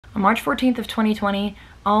On March 14th of 2020,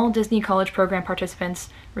 all Disney College Program participants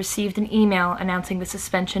received an email announcing the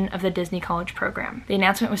suspension of the Disney College Program. The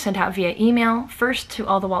announcement was sent out via email, first to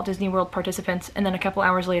all the Walt Disney World participants, and then a couple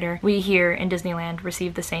hours later, we here in Disneyland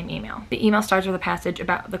received the same email. The email starts with a passage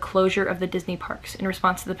about the closure of the Disney parks in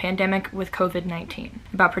response to the pandemic with COVID-19,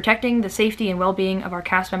 about protecting the safety and well-being of our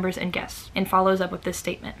cast members and guests, and follows up with this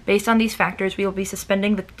statement. Based on these factors, we will be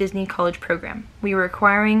suspending the Disney College Program. We are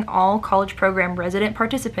requiring all College Program resident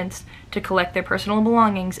participants to collect their personal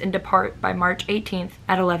belongings and depart by March 18th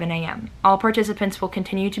at 11 a.m. All participants will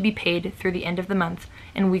continue to be paid through the end of the month,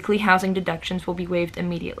 and weekly housing deductions will be waived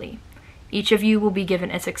immediately. Each of you will be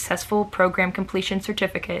given a successful program completion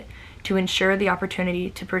certificate to ensure the opportunity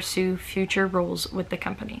to pursue future roles with the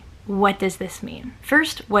company. What does this mean?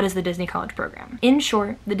 First, what is the Disney College Program? In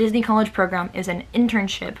short, the Disney College Program is an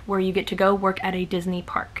internship where you get to go work at a Disney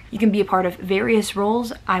park. You can be a part of various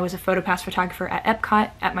roles. I was a PhotoPass photographer at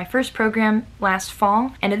Epcot at my first program last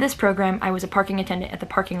fall, and at this program, I was a parking attendant at the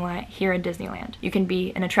parking lot here at Disneyland. You can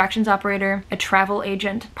be an attractions operator, a travel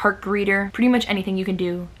agent, park greeter, pretty much anything you can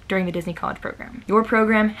do during the Disney College Program. Your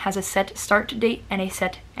program has a set start date and a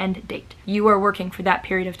set end date. You are working for that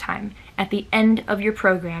period of time. At the end of your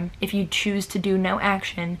program, if you choose to do no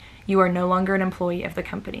action, you are no longer an employee of the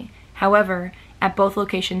company. However, at both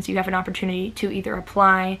locations, you have an opportunity to either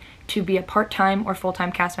apply to be a part-time or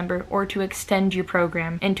full-time cast member, or to extend your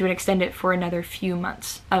program and to extend it for another few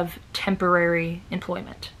months of temporary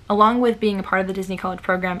employment. Along with being a part of the Disney College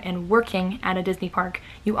Program and working at a Disney park,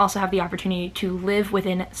 you also have the opportunity to live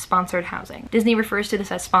within sponsored housing. Disney refers to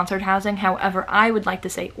this as sponsored housing, however, I would like to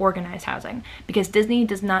say organized housing, because Disney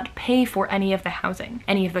does not pay for any of the housing,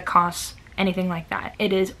 any of the costs, anything like that.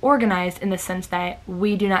 It is organized in the sense that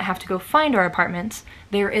we do not have to go find our apartments.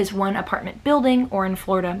 There is one apartment building, or in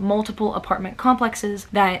Florida, multiple apartment complexes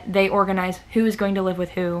that they organize who is going to live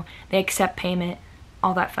with who, they accept payment,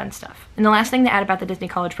 all that fun stuff. And the last thing to add about the Disney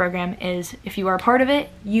College Program is if you are a part of it,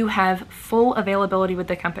 you have full availability with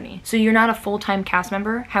the company. So you're not a full-time cast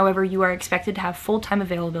member, however, you are expected to have full-time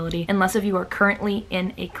availability unless if you are currently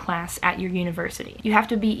in a class at your university. You have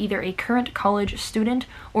to be either a current college student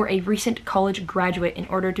or a recent college graduate in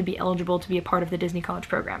order to be eligible to be a part of the Disney College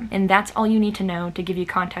Program. And that's all you need to know to give you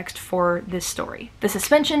context for this story. The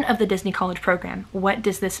suspension of the Disney College Program. What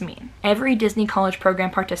does this mean? Every Disney College Program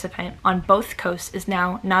participant on both coasts is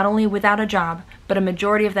now not only without a job, but a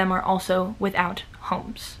majority of them are also without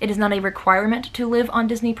homes. It is not a requirement to live on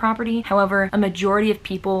Disney property, however, a majority of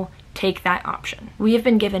people take that option. We have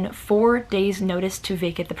been given 4 days notice to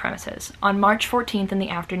vacate the premises. On March 14th in the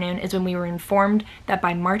afternoon is when we were informed that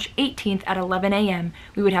by March 18th at 11 a.m.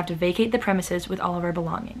 we would have to vacate the premises with all of our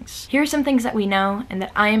belongings. Here are some things that we know and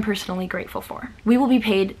that I am personally grateful for. We will be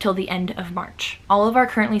paid till the end of March. All of our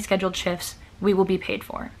currently scheduled shifts we will be paid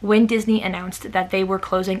for. When Disney announced that they were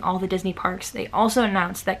closing all the Disney parks, they also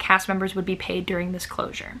announced that cast members would be paid during this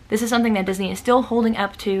closure. This is something that Disney is still holding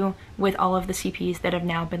up to with all of the CPs that have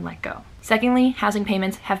now been let go. Secondly, housing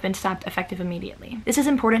payments have been stopped effective immediately. This is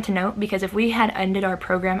important to note because if we had ended our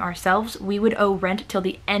program ourselves, we would owe rent till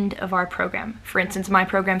the end of our program. For instance, my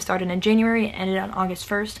program started in January and ended on August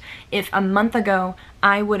 1st. If a month ago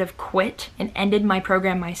I would have quit and ended my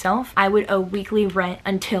program myself, I would owe weekly rent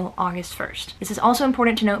until August 1st. This is also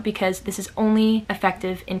important to note because this is only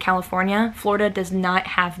effective in California. Florida does not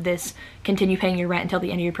have this continue paying your rent until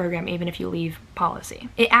the end of your program even if you leave policy.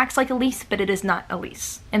 It acts like a lease, but it is not a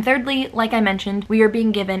lease. And thirdly, like I mentioned, we are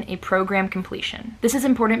being given a program completion. This is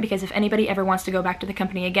important because if anybody ever wants to go back to the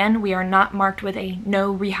company again, we are not marked with a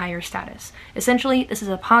no rehire status. Essentially, this is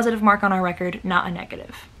a positive mark on our record, not a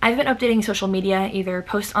negative. I've been updating social media, either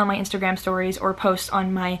posts on my Instagram stories or posts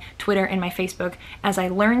on my Twitter and my Facebook as I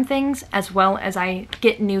learn things as well as I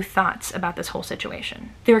get new thoughts about this whole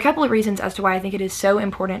situation. There are a couple of reasons as to why I think it is so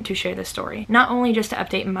important to share this story. Not only just to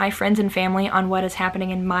update my friends and family on what is happening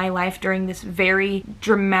in my life during this very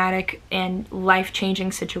dramatic and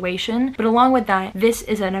life-changing situation, but along with that, this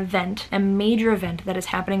is an event, a major event that is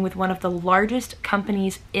happening with one of the largest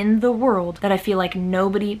companies in the world that I feel like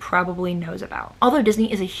nobody probably knows about. Although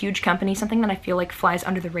Disney is a huge company, something that I feel like flies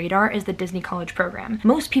under the radar is the Disney College Program.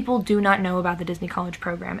 Most people do not know about the Disney College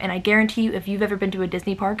Program, and I guarantee you if you've ever been to a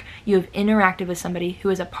Disney park, you have interacted with somebody who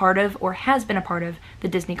is a part of or has been a part of the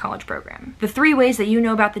Disney College Program. The 3 ways that you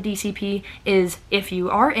know about the DCP is if you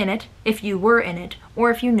are in it, if you were in it or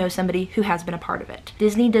if you know somebody who has been a part of it.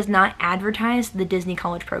 Disney does not advertise the Disney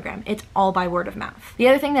College Program. It's all by word of mouth. The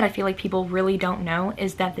other thing that I feel like people really don't know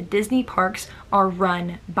is that the Disney parks are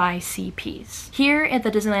run by CPs. Here at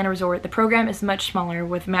the Disneyland Resort, the program is much smaller,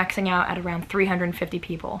 with maxing out at around 350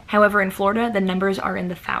 people. However, in Florida, the numbers are in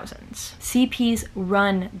the thousands. CPs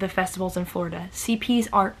run the festivals in Florida. CPs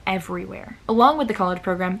are everywhere. Along with the college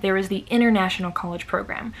program, there is the International College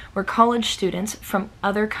Program, where college students from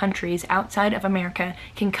other countries outside of America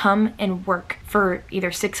can come and work for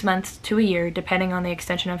either 6 months to a year, depending on the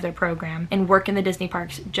extension of their program, and work in the Disney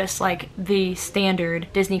parks just like the standard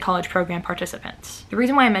Disney College Program participants. The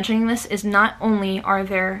reason why I'm mentioning this is not only are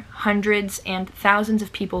there hundreds and thousands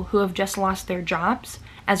of people who have just lost their jobs,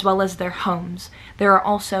 as well as their homes, there are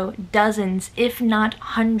also dozens, if not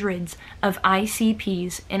hundreds, of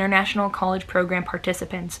ICPs, International College Program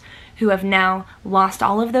participants, who have now lost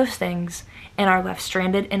all of those things and are left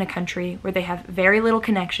stranded in a country where they have very little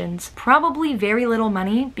connections, probably very little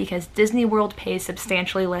money because Disney World pays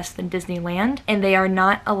substantially less than Disneyland, and they are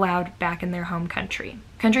not allowed back in their home country.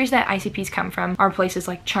 Countries that ICPs come from are places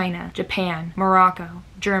like China, Japan, Morocco,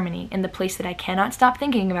 Germany, and the place that I cannot stop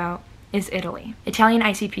thinking about is Italy. Italian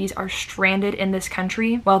ICPs are stranded in this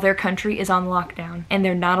country while their country is on lockdown and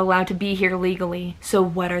they're not allowed to be here legally, so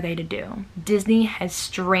what are they to do? Disney has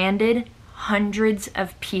stranded hundreds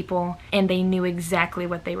of people and they knew exactly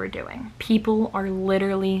what they were doing. People are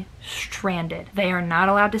literally stranded. They are not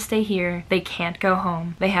allowed to stay here. They can't go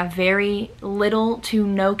home. They have very little to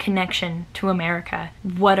no connection to America.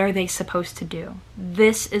 What are they supposed to do?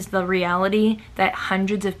 This is the reality that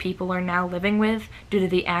hundreds of people are now living with due to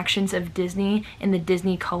the actions of Disney and the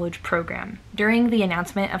Disney College Program. During the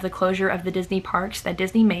announcement of the closure of the Disney parks that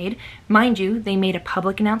Disney made, mind you, they made a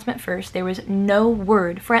public announcement first. There was no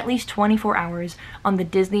word for at least 24 hours on the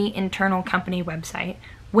Disney internal company website.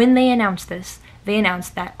 When they announced this, they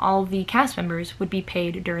announced that all the cast members would be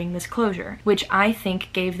paid during this closure, which I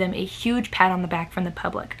think gave them a huge pat on the back from the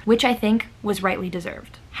public, which I think was rightly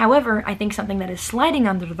deserved. However, I think something that is sliding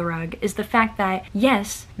under the rug is the fact that,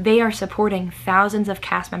 yes, they are supporting thousands of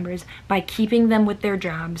cast members by keeping them with their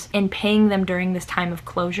jobs and paying them during this time of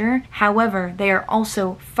closure. However, they are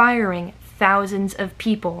also firing thousands of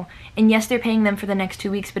people. And yes, they're paying them for the next 2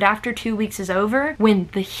 weeks, but after 2 weeks is over, when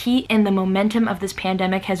the heat and the momentum of this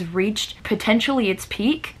pandemic has reached potentially its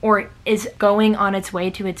peak or is going on its way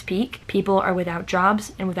to its peak, people are without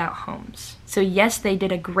jobs and without homes. So yes, they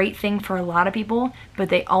did a great thing for a lot of people, but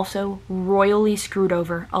they also royally screwed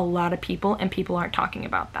over a lot of people, and people aren't talking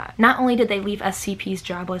about that. Not only did they leave us CPs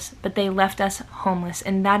jobless, but they left us homeless,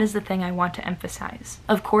 and that is the thing I want to emphasize.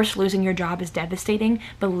 Of course, losing your job is devastating,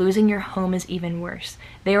 but losing your home is even worse.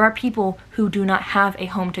 There are people who do not have a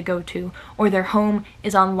home to go to, or their home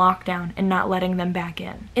is on lockdown and not letting them back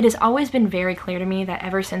in. It has always been very clear to me that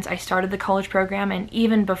ever since I started the college program, and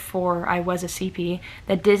even before I was a CP,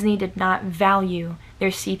 that Disney did not value their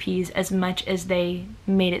CPs as much as they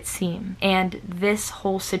made it seem. And this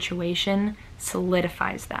whole situation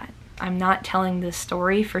solidifies that. I'm not telling this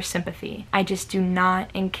story for sympathy. I just do not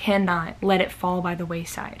and cannot let it fall by the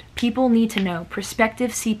wayside. People need to know, prospective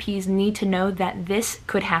CPs need to know that this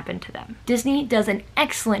could happen to them. Disney does an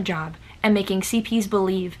excellent job at making CPs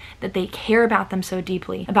believe that they care about them so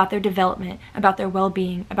deeply, about their development, about their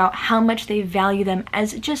well-being, about how much they value them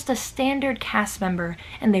as just a standard cast member,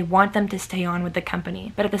 and they want them to stay on with the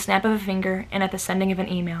company. But at the snap of a finger and at the sending of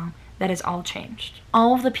an email, that has all changed.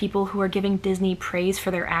 All of the people who are giving Disney praise for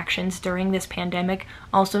their actions during this pandemic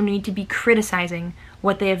also need to be criticizing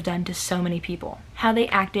what they have done to so many people. How they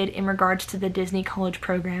acted in regards to the Disney College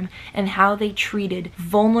Program and how they treated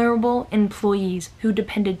vulnerable employees who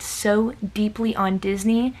depended so deeply on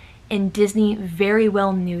Disney, and Disney very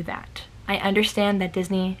well knew that. I understand that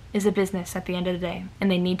Disney is a business at the end of the day, and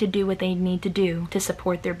they need to do what they need to do to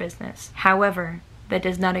support their business. However, that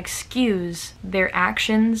does not excuse their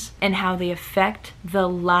actions and how they affect the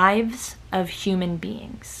lives of human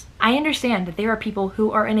beings. I understand that there are people who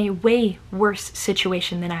are in a way worse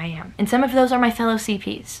situation than I am, and some of those are my fellow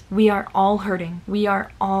CPs. We are all hurting. We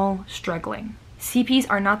are all struggling. CPs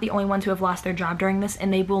are not the only ones who have lost their job during this,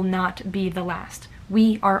 and they will not be the last.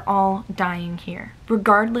 We are all dying here.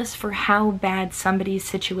 Regardless for how bad somebody's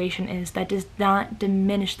situation is, that does not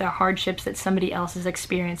diminish the hardships that somebody else is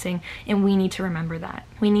experiencing, and we need to remember that.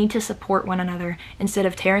 We need to support one another instead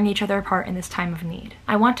of tearing each other apart in this time of need.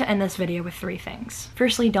 I want to end this video with 3 things.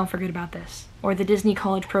 Firstly, don't forget about this, or the Disney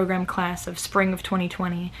College Program class of spring of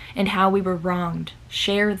 2020 and how we were wronged.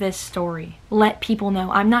 Share this story. Let people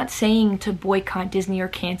know. I'm not saying to boycott Disney or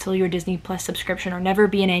cancel your Disney Plus subscription or never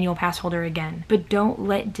be an annual pass holder again, but don't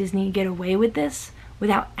let Disney get away with this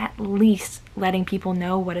without at least letting people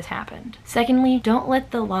know what has happened. Secondly, don't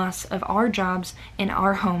let the loss of our jobs and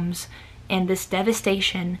our homes and this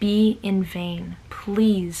devastation be in vain.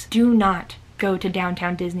 Please do not go to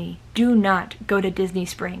downtown Disney. Do not go to Disney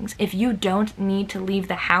Springs. If you don't need to leave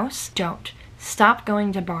the house, don't. Stop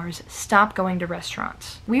going to bars. Stop going to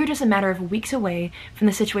restaurants. We are just a matter of weeks away from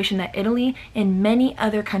the situation that Italy and many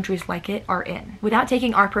other countries like it are in. Without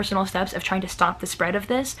taking our personal steps of trying to stop the spread of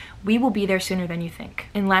this, we will be there sooner than you think.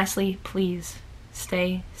 And lastly, please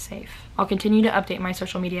stay safe. I'll continue to update my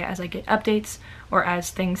social media as I get updates or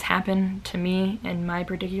as things happen to me in my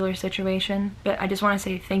particular situation. But I just want to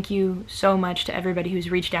say thank you so much to everybody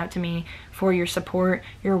who's reached out to me for your support,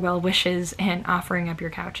 your well wishes, and offering up your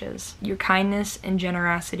couches. Your kindness and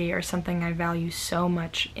generosity are something I value so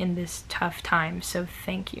much in this tough time, so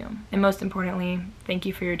thank you. And most importantly, thank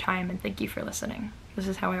you for your time and thank you for listening. This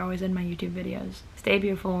is how I always end my YouTube videos. Stay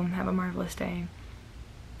beautiful and have a marvelous day.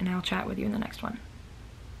 And I'll chat with you in the next one.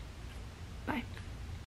 Bye.